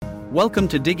Welcome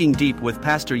to Digging Deep with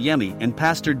Pastor Yemi and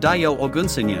Pastor Dayo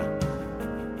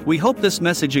Ogunsinya. We hope this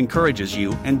message encourages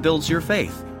you and builds your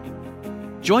faith.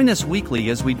 Join us weekly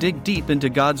as we dig deep into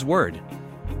God's Word.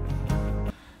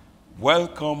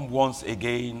 Welcome once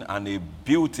again and a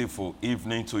beautiful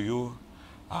evening to you.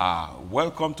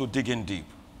 Welcome to Digging Deep.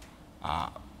 I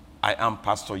am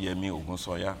Pastor Yemi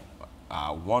Ogunsoya,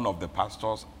 one of the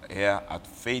pastors here at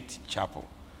Faith Chapel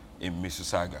in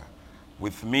Mississauga.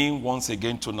 With me once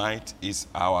again tonight is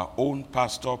our own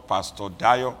pastor, Pastor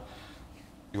Dayo.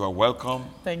 You are welcome.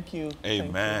 Thank you.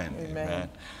 Amen. Thank you. Amen.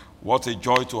 What a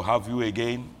joy to have you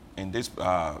again in this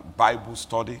Bible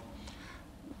study.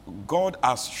 God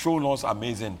has shown us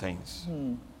amazing things.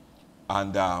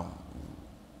 And I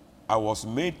was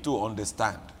made to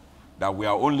understand that we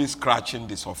are only scratching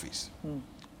the surface.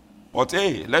 But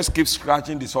hey, let's keep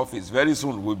scratching the surface. Very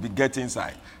soon we'll be getting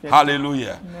inside. Yes.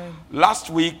 Hallelujah. Amen. Last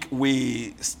week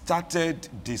we started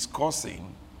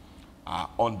discussing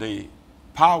on the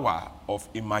power of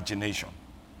imagination.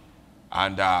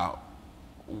 And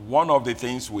one of the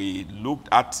things we looked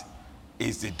at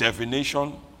is the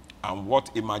definition and what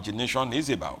imagination is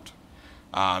about.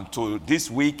 And to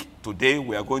this week, today,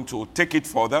 we are going to take it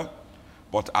further.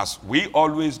 But as we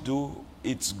always do,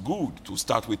 it's good to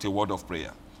start with a word of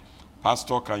prayer.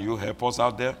 Pastor, can you help us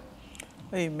out there?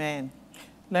 Amen.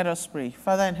 Let us pray.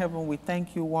 Father in heaven, we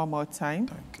thank you one more time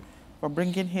for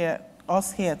bringing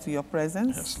us here to your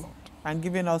presence. Yes, Lord. And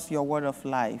giving us your word of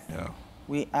life. Yeah.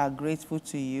 We are grateful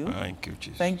to you. Thank you,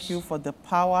 Jesus. Thank you for the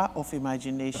power of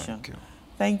imagination. Thank you.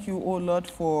 Thank you, O Lord,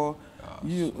 for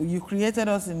you created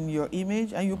us in your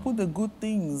image and you put the good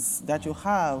things that you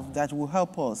have that will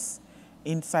help us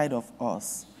inside of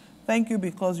us. Thank you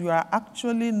because you are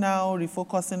actually now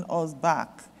refocusing us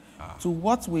back to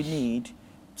what we need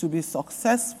to be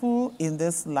successful in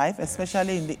this life,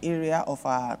 especially in the area of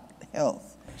our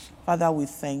health. Father, we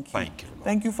thank you. Thank you, Lord.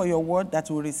 Thank you for your word that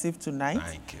we receive tonight.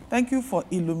 Thank you. Thank you for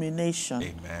illumination.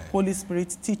 Amen. Holy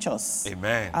Spirit, teach us.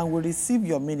 Amen. And we receive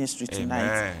your ministry tonight.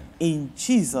 Amen. In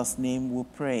Jesus' name we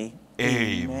pray.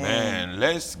 Amen.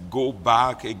 Let's go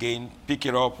back again, pick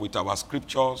it up with our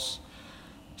scriptures.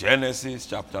 Genesis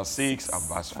chapter 6 and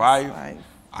verse 5.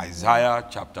 Isaiah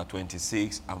chapter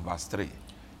 26 and verse 3.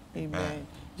 Amen.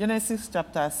 Genesis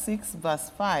chapter 6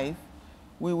 verse 5.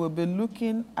 We will be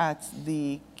looking at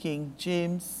the King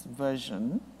James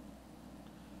Version.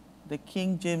 The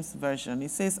King James Version.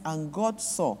 It says, "And God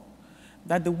saw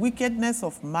that the wickedness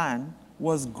of man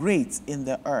was great in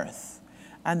the earth,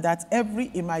 and that every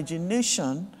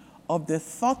imagination of the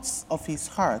thoughts of his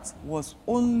heart was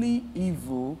only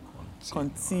evil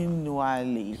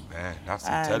continually." Man, that's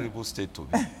a terrible state to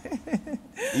be.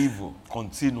 Evil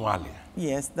continually.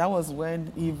 Yes, that was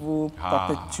when evil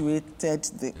perpetuated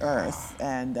the earth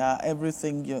and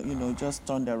everything, just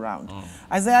turned around.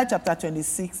 Isaiah chapter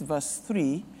 26, verse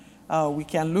 3, we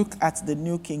can look at the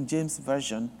New King James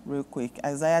Version real quick.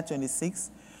 Isaiah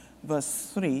 26,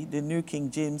 verse 3, the New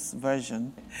King James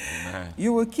Version. Amen.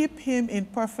 "You will keep him in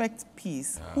perfect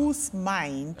peace, whose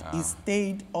mind is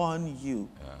stayed on you,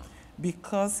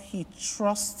 because he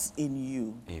trusts in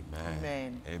you." Amen.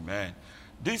 Amen. Amen.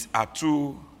 These are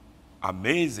two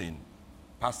amazing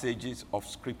passages of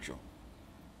scripture.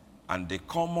 And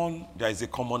there is a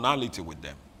commonality with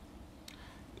them.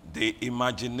 The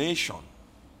imagination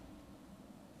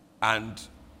and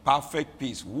perfect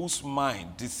peace, whose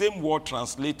mind, the same word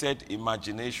translated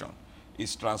imagination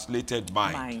is translated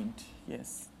mind. Mind,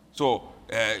 yes. So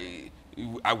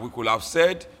we could have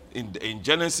said in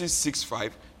Genesis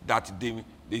 6:5 that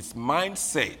this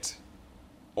mindset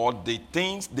or the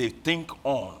things they think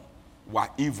on were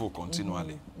evil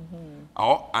continually.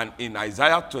 And in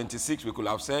Isaiah 26, we could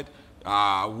have said,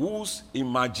 whose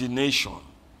imagination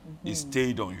is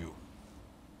stayed on you.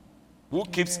 Who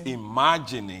keeps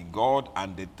imagining God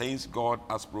and the things God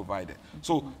has provided.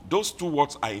 So those two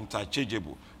words are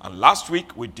interchangeable. And last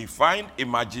week, we defined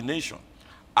imagination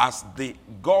as the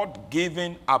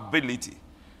God-given ability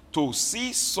to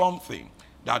see something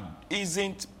that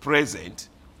isn't present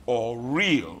or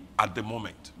real at the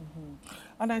moment.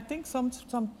 And I think some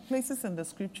places in the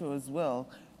scripture as well,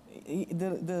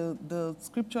 the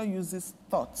scripture uses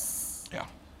thoughts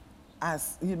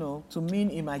as, to mean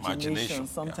imagination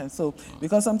sometimes. So,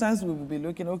 because sometimes we will be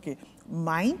looking,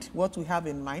 mind, what we have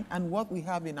in mind, and what we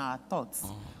have in our thoughts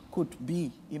could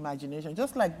be imagination.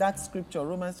 Just like that scripture,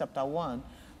 Romans chapter 1,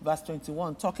 verse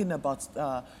 21, talking about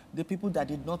the people that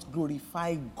did not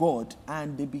glorify God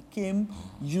and they became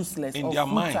useless in or their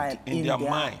futile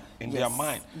mind. In their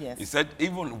mind. Yes. He said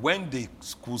even when they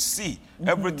could see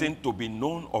everything to be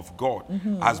known of God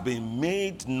has been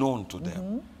made known to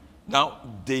them. Now,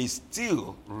 they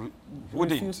still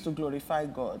wouldn't. Refuse to glorify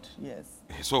God, yes.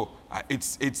 So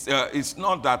it's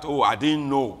not that, oh, I didn't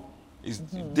know.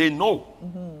 They know.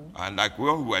 And like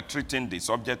when we were treating the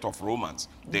subject of Romans,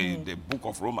 the book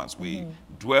of Romans, we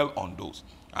dwell on those.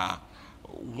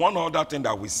 One other thing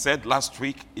that we said last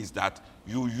week is that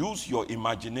you use your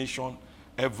imagination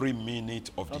every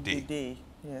minute of the day.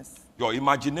 Yes. Your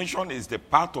imagination is the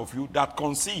part of you that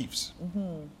conceives.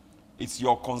 It's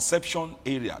your conception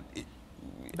area.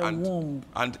 The womb.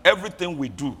 And everything we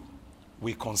do,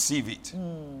 we conceive it.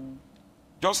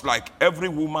 Just like every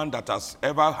woman that has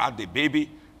ever had a baby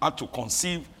had to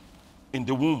conceive in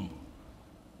the womb.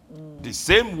 The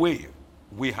same way,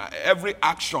 every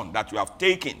action that you have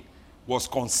taken was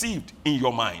conceived in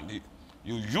your mind.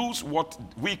 You use what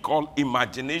we call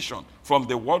imagination from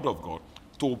the Word of God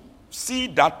to see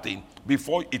that thing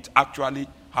before it actually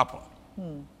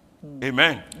happened.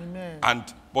 Amen. Amen.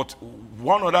 But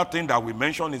one other thing that we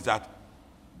mentioned is that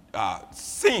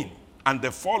sin and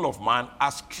the fall of man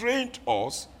has trained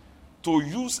us to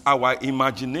use our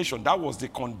imagination. That was the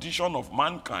condition of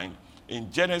mankind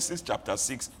in Genesis chapter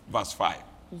 6, verse 5.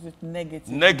 Is it negative?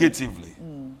 Negatively.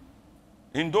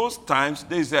 In those times,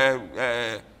 there's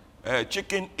a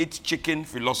chicken eats chicken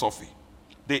philosophy.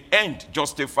 The end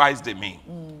justifies the mean.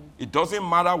 It doesn't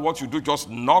matter what you do, just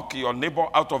knock your neighbor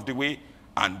out of the way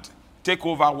and take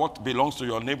over what belongs to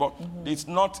your neighbor. It's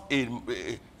not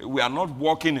we are not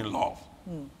walking in love.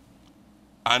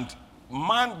 And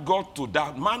man got to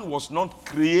that. Man was not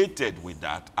created with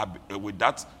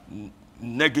that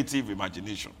negative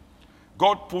imagination.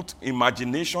 God put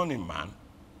imagination in man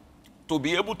to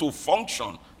be able to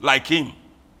function like him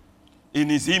in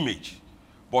his image.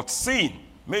 But sin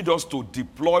made us to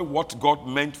deploy what God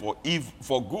meant for evil,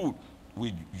 for good.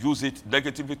 We use it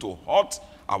negatively to hurt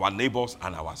our neighbors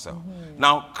and ourselves.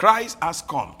 Now, Christ has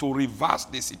come to reverse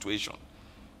the situation.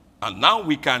 And now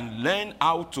we can learn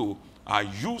how to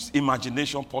use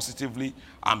imagination positively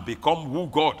and become who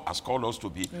God has called us to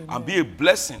be. Amen. And be a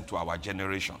blessing to our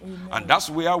generation. Amen. And that's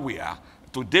where we are.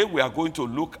 Today we are going to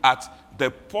look at the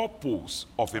purpose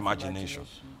of imagination.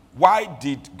 Why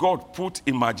did God put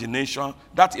imagination,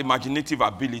 that imaginative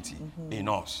ability in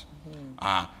us?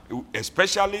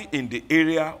 Especially in the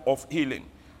area of healing.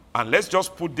 And let's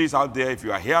just put this out there. If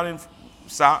you are hearing,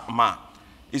 sir, ma,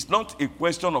 it's not a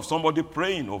question of somebody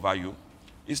praying over you.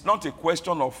 It's not a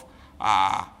question of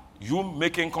you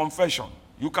making confession.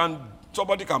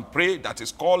 Somebody can pray that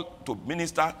is called to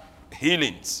minister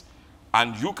healings,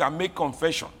 and you can make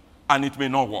confession, and it may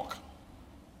not work.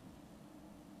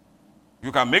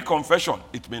 You can make confession,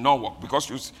 it may not work, because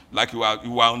you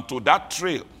were onto that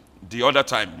trail the other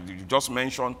time. You just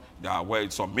mentioned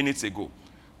some minutes ago.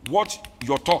 Watch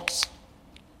your thoughts.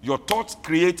 Your thoughts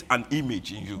create an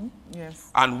image in you.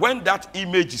 Yes. And when that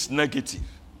image is negative,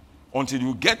 until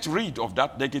you get rid of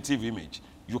that negative image,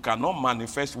 you cannot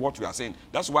manifest what you are saying.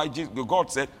 That's why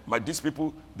God said, these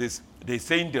people, they're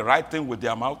saying the right thing with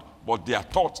their mouth, but their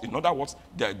thoughts, in other words,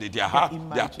 their heart,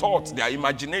 their thoughts, their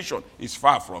imagination is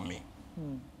far from me.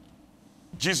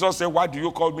 Jesus said, why do you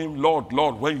call me Lord,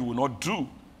 Lord, when you will not do?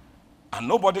 And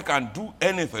nobody can do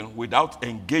anything without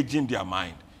engaging their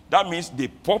mind. That means they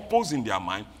purpose in their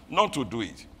mind not to do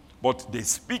it, but they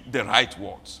speak the right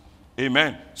words.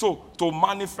 Amen. So to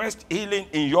manifest healing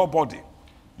in your body,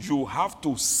 you have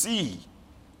to see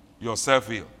yourself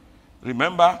heal.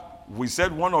 Remember, we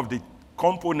said one of the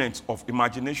components of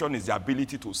imagination is the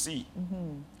ability to see.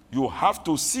 You have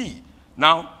to see.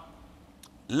 Now,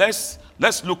 let's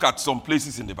look at some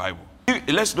places in the Bible.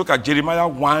 Let's look at Jeremiah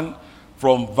 1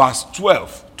 from verse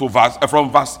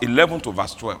 11 to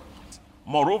verse 12.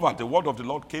 Moreover, the word of the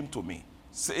Lord came to me,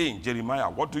 saying, Jeremiah,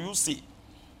 what do you see?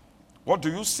 What do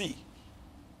you see?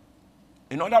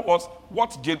 In other words,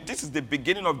 this is the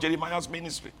beginning of Jeremiah's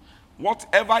ministry.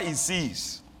 Whatever he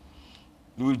sees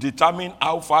will determine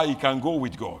how far he can go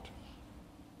with God,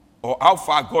 or how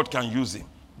far God can use him.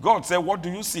 God said, what do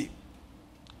you see?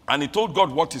 And he told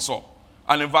God what he saw.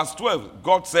 And in verse 12,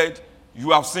 God said,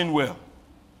 you have seen well.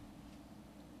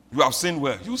 You have seen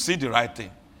well. You see the right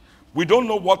thing. We don't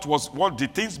know what the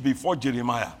things before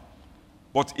Jeremiah,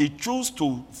 but he chose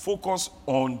to focus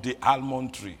on the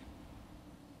almond tree.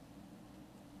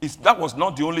 That was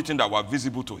not the only thing that was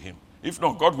visible to him. If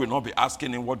not, God will not be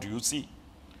asking him, what do you see?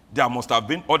 There must have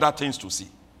been other things to see.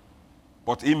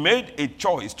 But he made a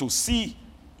choice to see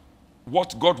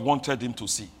what God wanted him to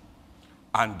see.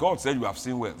 And God said, you have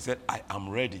seen well. He said, I am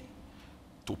ready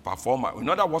to perform in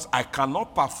other words, I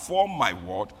cannot perform my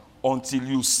word until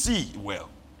you see well.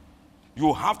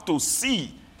 You have to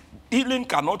see. Healing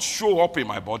cannot show up in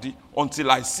my body until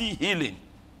I see healing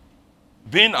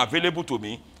being available to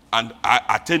me and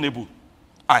attainable.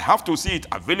 I have to see it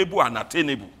available and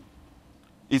attainable.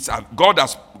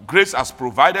 Grace has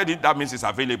provided it, that means it's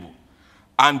available.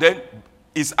 And then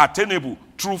it's attainable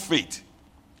through faith.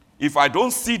 If I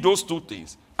don't see those two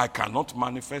things, I cannot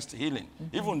manifest healing.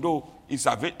 Even though it's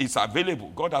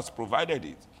available, God has provided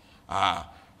it.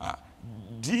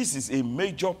 This is a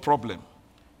major problem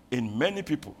in many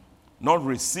people not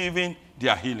receiving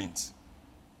their healings.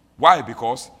 Why?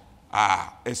 Because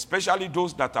especially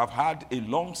those that have had a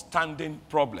long-standing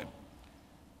problem,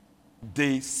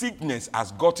 the sickness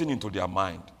has gotten into their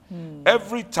mind.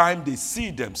 Every time they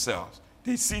see themselves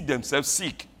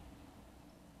sick.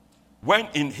 When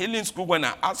in healing school, when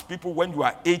I ask people, when you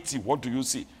are 80, what do you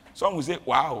see? Some will say,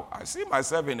 wow, I see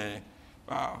myself in a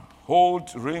old,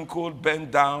 wrinkled,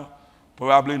 bent down,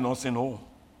 probably nursing home.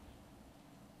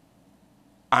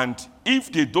 And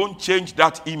if they don't change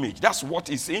that image, that's what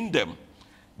is in them.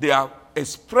 They are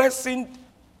expressing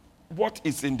what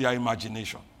is in their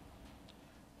imagination.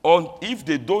 Or if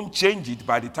they don't change it,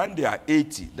 by the time they are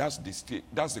 80, that's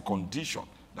the condition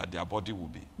that their body will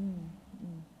be.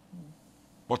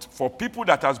 But for people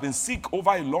that has been sick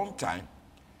over a long time,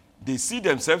 they see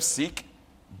themselves sick,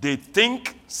 they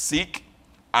think sick,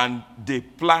 and they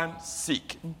plan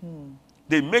sick.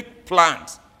 They make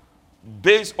plans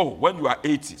based, when you are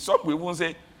 80. Some people will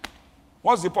say,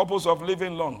 what's the purpose of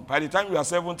living long? By the time you are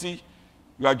 70,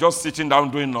 you are just sitting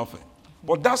down doing nothing.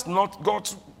 But that's not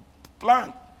God's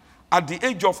plan. At the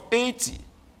age of 80,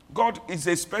 God is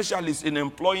a specialist in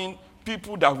employing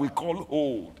people that we call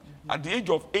old. At the age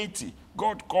of 80,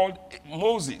 God called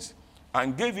Moses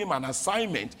and gave him an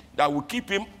assignment that will keep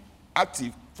him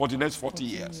active for the next 40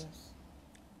 years.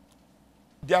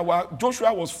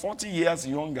 Joshua was 40 years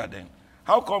younger then.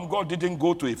 How come God didn't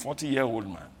go to a 40-year-old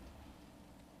man?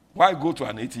 Why go to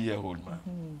an 80-year-old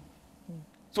man?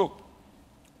 So,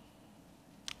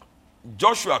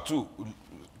 Joshua too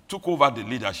took over the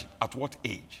leadership. At what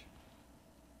age?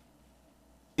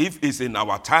 If it's in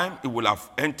our time, he will have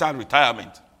entered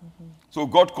retirement. So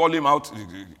God called him out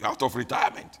of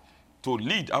retirement to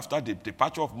lead after the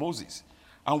departure of Moses.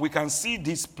 And we can see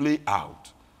this play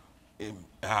out.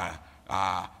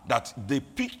 That the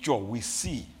picture we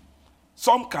see,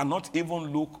 some cannot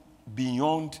even look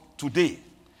beyond today.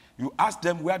 You ask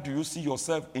them, where do you see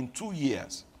yourself in 2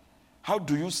 years? How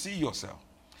do you see yourself?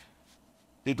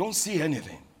 They don't see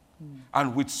anything.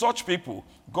 And with such people,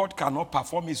 God cannot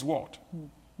perform his word.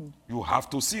 You have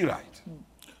to see right.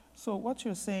 So what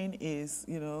you're saying is,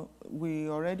 we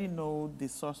already know the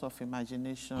source of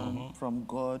imagination from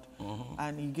God,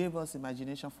 and he gave us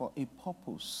imagination for a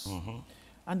purpose.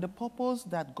 And the purpose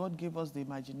that God gave us the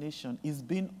imagination is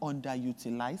being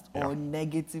underutilized or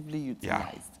negatively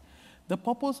utilized. The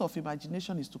purpose of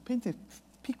imagination is to paint a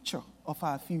picture of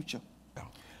our future.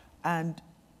 And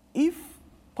if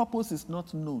purpose is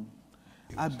not known,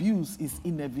 abuse is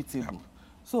inevitable.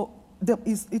 So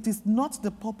it is not the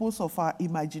purpose of our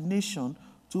imagination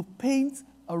to paint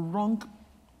a wrong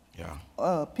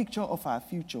picture of our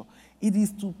future. It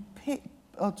is to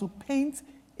paint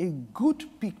a good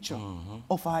picture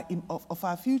of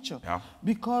our future.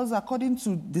 Because according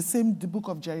to the book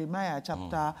of Jeremiah,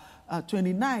 chapter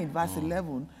 29, verse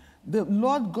 11, the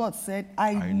Lord God said,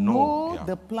 I know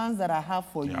the plans that I have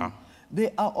for you. They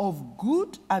are of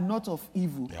good and not of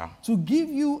evil, to give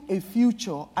you a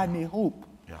future and a hope.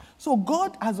 So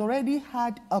God has already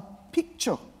had a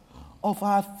picture of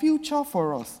our future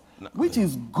for us, which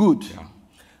is good.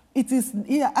 It is,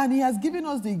 and he has given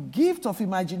us the gift of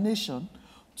imagination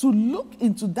to look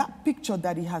into that picture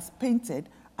that he has painted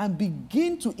and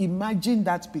begin to imagine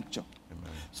that picture. Amen.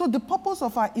 So the purpose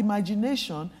of our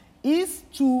imagination is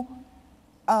to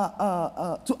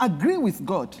agree with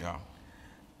God.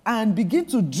 And begin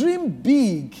to dream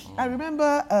big. I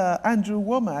remember Andrew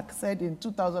Womack said in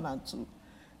 2002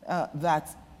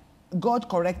 that God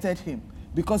corrected him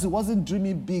because he wasn't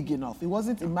dreaming big enough. He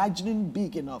wasn't imagining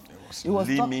big enough. It was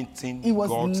limiting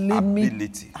God's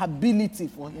ability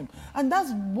for him. And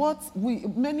that's what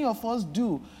many of us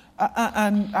do.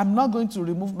 And I'm not going to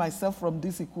remove myself from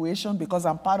this equation because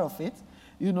I'm part of it.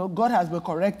 God has been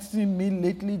correcting me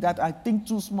lately that I think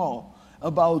too small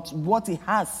about what he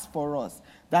has for us,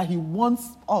 that he wants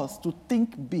us to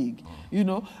think big.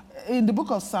 In the book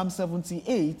of Psalm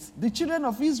 78, the children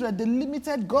of Israel, they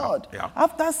limited God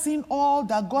after seeing all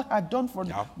that God had done for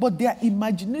them. But their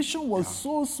imagination was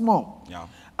so small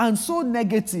and so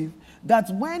negative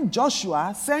that when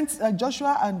Joshua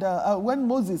and when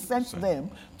Moses sent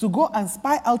them to go and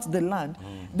spy out the land,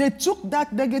 they took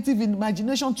that negative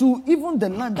imagination to even the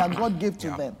land that God gave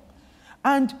to them.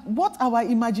 And what our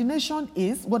imagination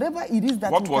is, whatever it is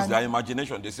that what was their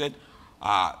imagination? They said,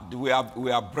 we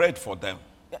are bred for them.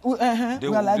 We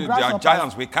are like they are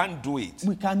giants. We can't do it.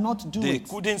 We cannot do it. They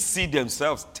couldn't see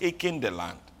themselves taking the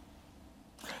land.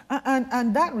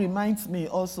 And that reminds me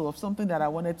also of something that I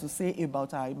wanted to say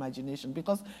about our imagination,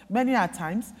 because many a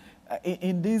times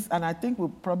in this, and I think we're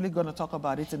probably going to talk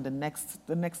about it in the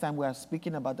next time we are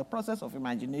speaking about the process of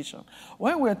imagination.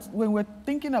 When we're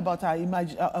thinking about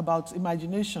about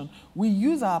imagination, we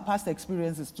use our past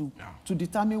experiences to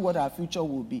determine what our future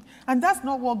will be, and that's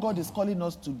not what God is calling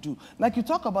us to do. Like you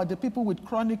talk about the people with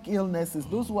chronic illnesses,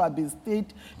 those who have been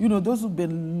stayed, those who've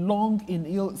been long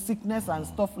in sickness and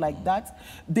stuff like that.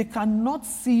 They cannot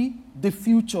see the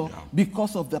future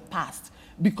because of the past.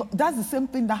 Because that's the same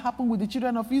thing that happened with the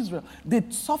children of Israel. They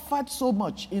suffered so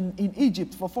much in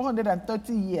Egypt for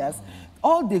 430 years.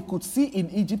 All they could see in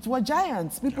Egypt were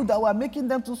giants, people that were making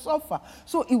them to suffer.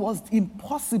 So it was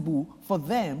impossible for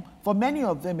them, for many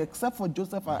of them, except for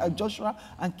Joshua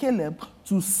and Caleb,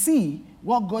 to see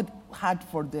what God had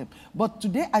for them. But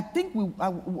today, I think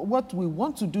what we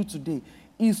want to do today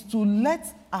is to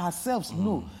let ourselves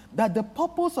know that the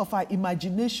purpose of our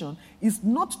imagination is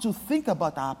not to think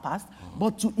about our past,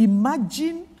 but to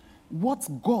imagine what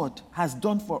God has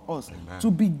done for us. Amen. To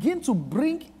begin to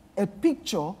bring a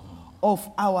picture of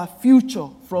our future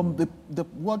from the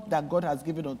word that God has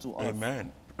given unto us.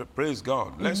 Amen. Praise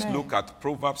God. Let's look at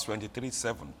Proverbs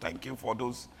 23:7. Thank you for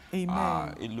those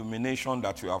illumination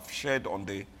that you have shared on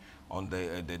the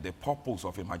purpose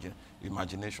of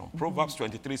imagination. Proverbs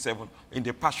 23:7 in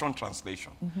the Passion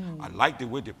Translation. I like the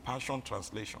way the Passion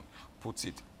Translation puts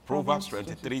it. Proverbs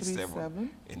 23:7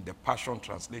 in the Passion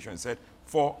Translation, it said,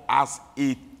 "For as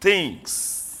he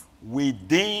thinks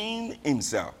within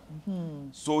himself,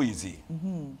 so is he."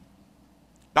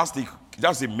 That's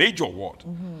the major word.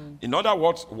 In other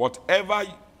words, whatever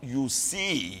you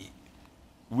see,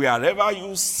 wherever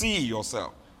you see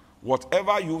yourself,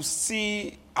 whatever you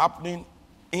see happening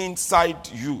inside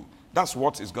you, that's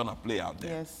what is going to play out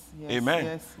there. Yes,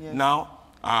 Amen. Yes. Now,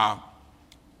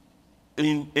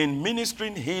 in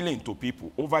ministering healing to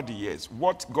people over the years,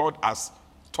 what God has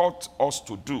taught us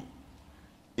to do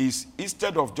is,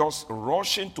 instead of just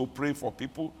rushing to pray for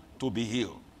people to be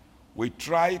healed, we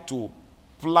try to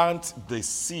plant the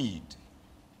seed,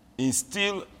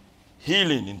 instill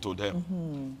healing into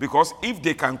them. Because if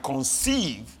they can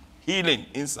conceive healing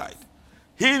inside,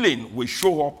 healing will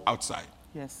show up outside.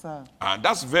 Yes, sir. And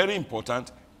that's very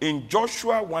important. In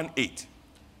Joshua 1:8,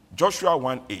 Joshua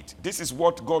 1:8, this is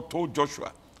what God told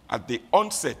Joshua at the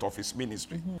onset of his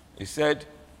ministry. He said,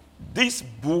 this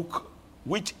book,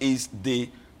 which is the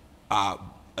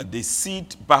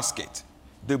seed basket,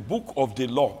 the book of the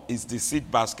law is the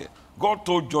seed basket. God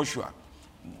told Joshua,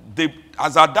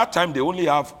 as at that time they only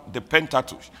have the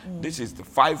Pentateuch. This is the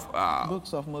 5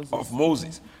 books of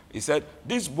Moses. He said,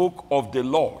 this book of the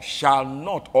law shall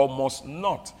not or must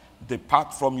not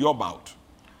depart from your mouth,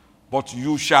 but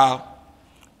you shall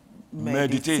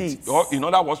meditate. Or in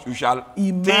other words, you shall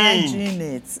imagine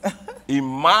it.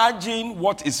 Imagine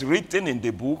what is written in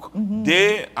the book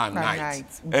day and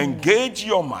night. Engage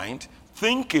your mind,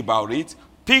 think about it,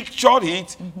 picture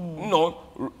it,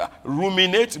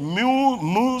 ruminate,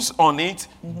 muse on it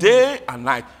day and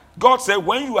night. God said,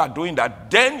 when you are doing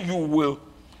that, then you will,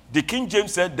 the King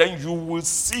James said, then you will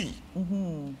see.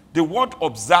 The word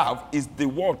observe is the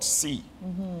word see.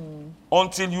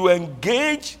 Until you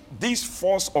engage this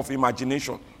force of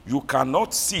imagination, you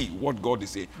cannot see what God is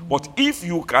saying. But if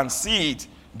you can see it,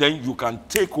 then you can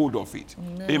take hold of it.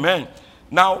 Amen.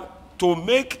 Now,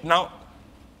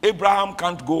 Abraham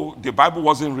can't go, the Bible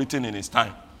wasn't written in his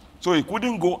time. So he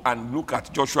couldn't go and look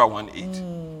at Joshua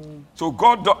 1:8. So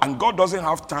God doesn't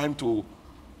have time to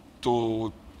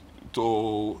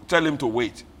tell him to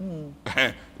wait.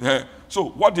 So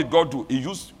what did God do?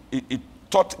 He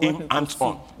taught him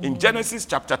hands-on. In Genesis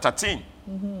chapter 13,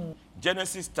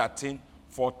 Genesis 13,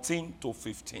 14 to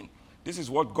 15. This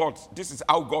is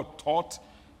how God taught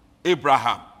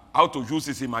Abraham how to use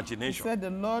his imagination. He said, the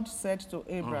Lord said to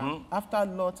Abraham, after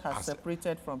Lot has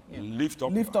separated from him,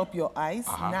 lift up your eyes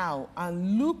now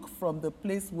and look from the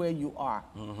place where you are.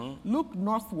 Look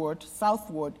northward,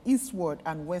 southward, eastward,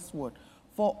 and westward.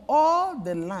 For all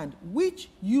the land which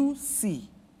you see,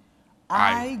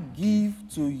 I give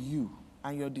to you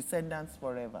and your descendants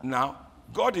forever. Now,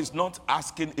 God is not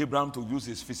asking Abraham to use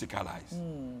his physical eyes.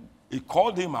 He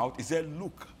called him out. He said,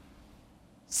 look,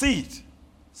 see it.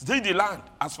 See the land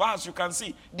as far as you can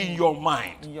see in your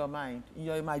mind. In your mind, in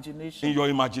your imagination. In your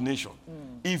imagination.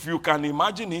 If you can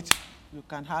imagine it, you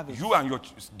can have it. You and your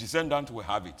descendants will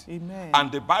have it. Amen.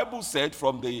 And the Bible said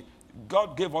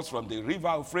God gave us from the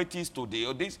river Euphrates to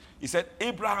this. He said,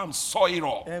 Abraham saw it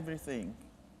all. Everything.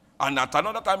 And at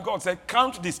another time, God said,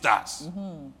 count the stars.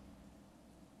 Mm-hmm.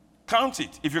 Count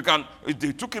it. If you can,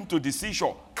 they took him to the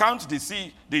seashore. Count the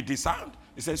sea, the sand.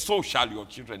 He said, so shall your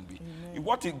children be.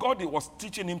 God was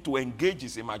teaching him to engage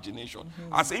his imagination.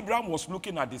 Mm-hmm. As Abraham was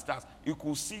looking at the stars, he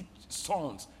could see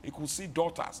sons, he could see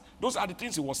daughters. Those are the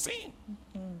things he was seeing.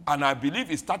 Mm-hmm. And I believe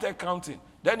he started counting.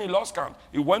 Then he lost count.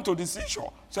 He went to the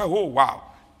seashore. Said, oh, wow.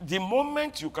 The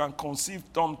moment you can conceive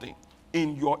something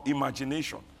in your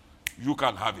imagination, you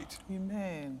can have it.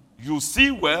 Amen. You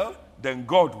see well, then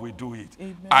God will do it.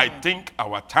 Amen. I think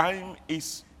our time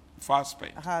is fast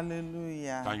spent.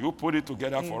 Hallelujah. Can you put it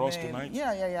together for us tonight?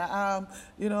 Yeah.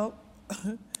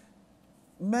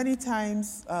 Many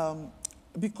times,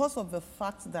 because of the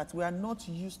fact that we are not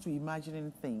used to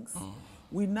imagining things,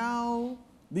 we now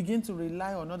begin to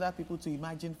rely on other people to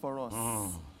imagine for us.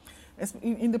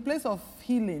 In the place of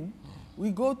healing,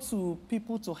 we go to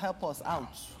people to help us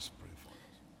out.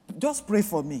 Just pray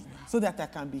for me so that I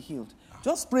can be healed.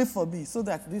 Just pray for me so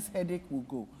that this headache will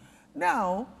go.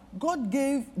 Now, God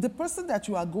gave the person that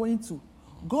you are going to,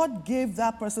 God gave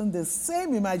that person the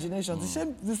same imagination,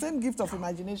 the same gift of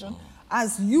imagination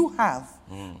as you have.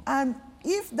 And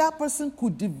if that person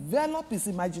could develop his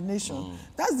imagination,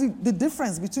 that's the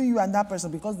difference between you and that person,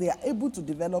 because they are able to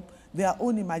develop their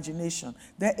own imagination.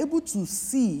 They're able to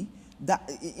see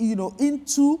that,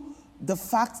 into the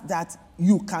fact that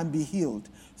you can be healed.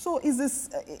 So is this,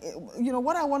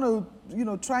 what I want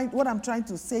to, what I'm trying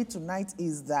to say tonight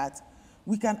is that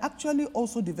we can actually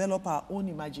also develop our own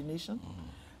imagination.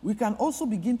 We can also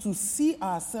begin to see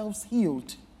ourselves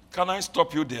healed. Can I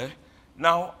stop you there?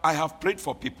 Now, I have prayed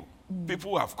for people.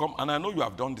 People have come, and I know you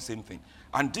have done the same thing.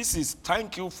 And this is,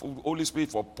 thank you, for Holy Spirit,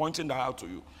 for pointing that out to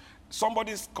you.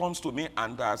 Somebody comes to me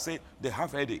and say, they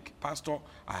have headache. Pastor,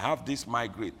 I have this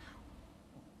migraine.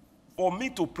 For me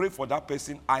to pray for that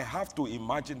person, I have to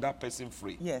imagine that person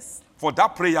free. Yes. For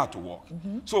that prayer to work.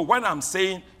 So when I'm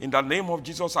saying, in the name of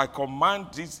Jesus, I command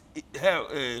this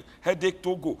headache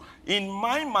to go. In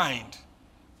my mind,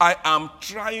 I am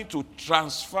trying to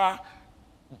transfer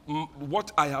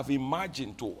what I have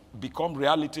imagined to become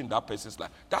reality in that person's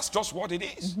life. That's just what it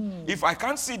is. If I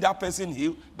can't see that person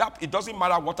healed, it doesn't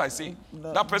matter what I say.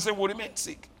 That person will remain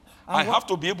sick. I have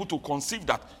to be able to conceive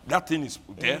that thing is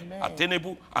there,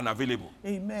 attainable and available.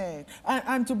 Amen.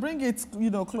 And to bring it,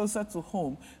 closer to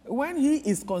home, when he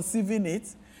is conceiving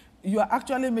it, you are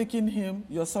actually making him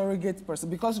your surrogate person.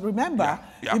 Because remember,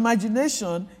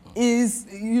 imagination is,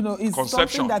 is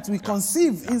something that we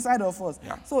conceive inside of us.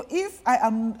 So if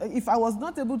I was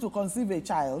not able to conceive a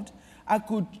child, I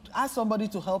could ask somebody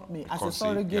to help me as a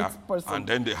surrogate person. And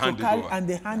then they hand it over. And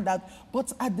they hand that.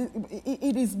 But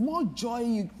it is more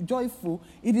joyful,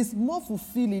 it is more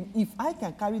fulfilling if I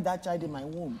can carry that child in my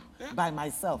womb by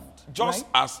myself. Just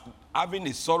as having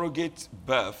a surrogate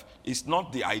birth is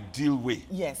not the ideal way.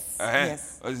 Yes,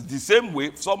 It's the same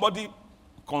way somebody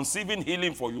conceiving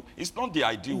healing for you, it's not the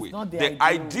ideal way. The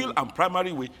ideal and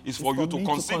primary way is for you to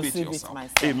conceive it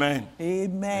yourself. Amen.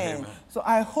 Amen. So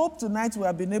I hope tonight we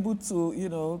have been able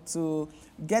to, to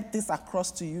get this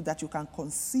across to you, that you can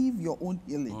conceive your own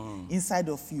healing inside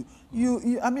of you.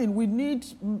 We need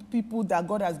people that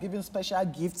God has given special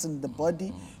gifts in the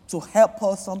body to help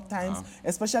us sometimes,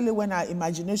 especially when our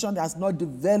imagination has not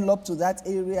developed to that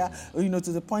area,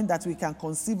 to the point that we can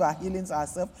conceive our healings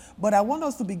ourselves. But I want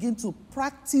us to begin to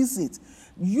practice it.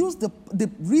 Use the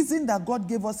reason that God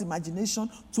gave us imagination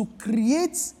to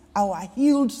create our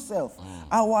healed self,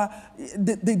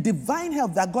 the divine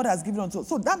health that God has given unto us.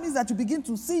 So that means that you begin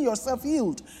to see yourself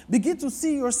healed, begin to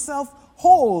see yourself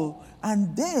whole,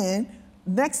 and then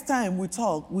next time we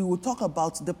will talk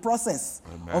about the process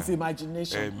of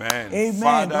imagination. Amen.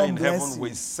 Father in heaven,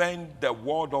 we send the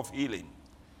word of healing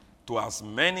to as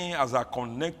many as are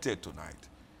connected tonight,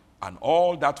 and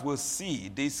all that will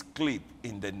see this clip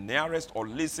in the nearest or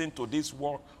listen to this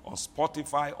word on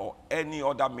Spotify or any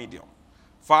other medium.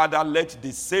 Father, let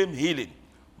the same healing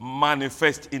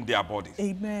manifest in their bodies.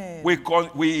 Amen.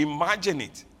 We imagine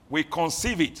it, we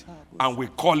conceive it, and we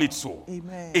call it so.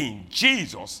 Amen. In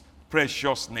Jesus'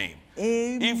 precious name.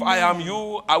 Amen. If I am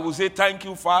you, I will say thank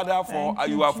you, Father, for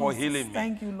for healing me.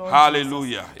 Thank you, Lord.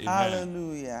 Hallelujah. Amen.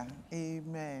 Hallelujah.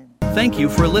 Amen. Thank you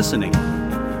for listening.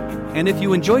 And if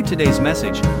you enjoyed today's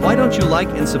message, why don't you like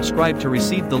and subscribe to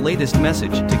receive the latest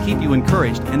message to keep you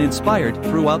encouraged and inspired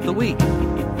throughout the week.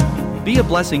 Be a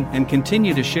blessing and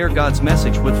continue to share God's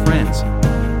message with friends.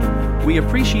 We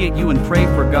appreciate you and pray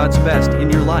for God's best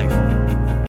in your life.